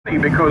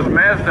Because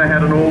Mazda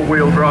had an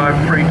all-wheel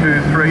drive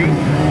 323,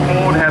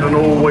 Ford had an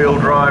all-wheel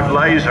drive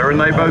Laser, and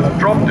they both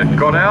dropped it,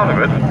 got out of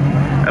it,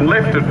 and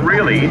left it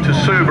really to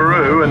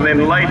Subaru, and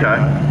then later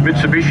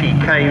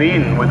Mitsubishi came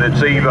in with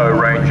its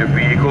Evo range of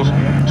vehicles,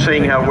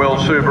 seeing how well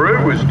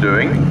Subaru was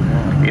doing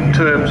in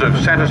terms of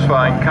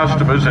satisfying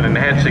customers and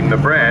enhancing the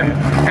brand,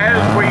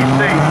 as we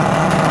see.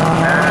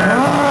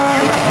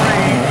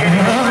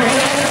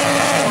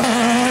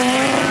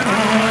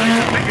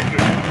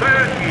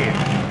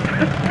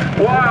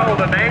 Wild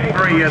and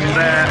angry and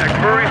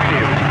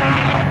aggressive.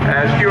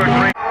 Stuart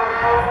Green.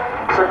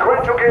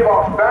 Sequential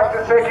gearbox, back to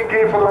second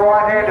gear for the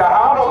right-hander.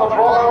 Hard on the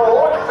throttle,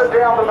 launches it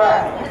down the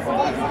back.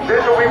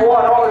 This will be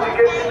white hot as he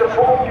gets into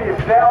fourth gear.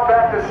 Now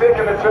back to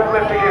second and turn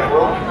left again,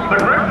 Will.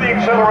 The grip, the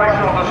acceleration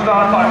on the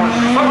start line was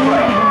so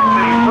great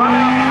that he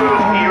fronted his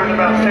first gear at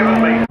about 7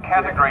 meters.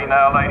 Category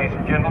now, ladies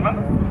and gentlemen,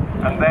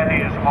 and that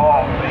is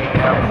of the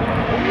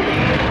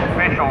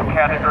special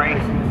category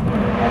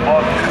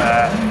of cars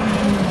there.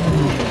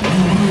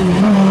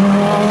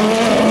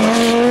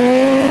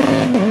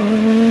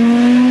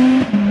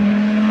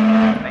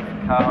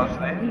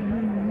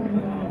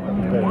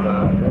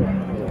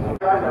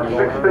 16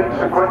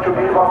 sequential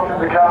gearbox in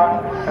the car,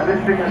 and this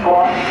thing is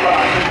like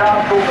the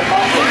car's called the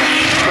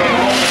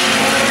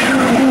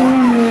bumper.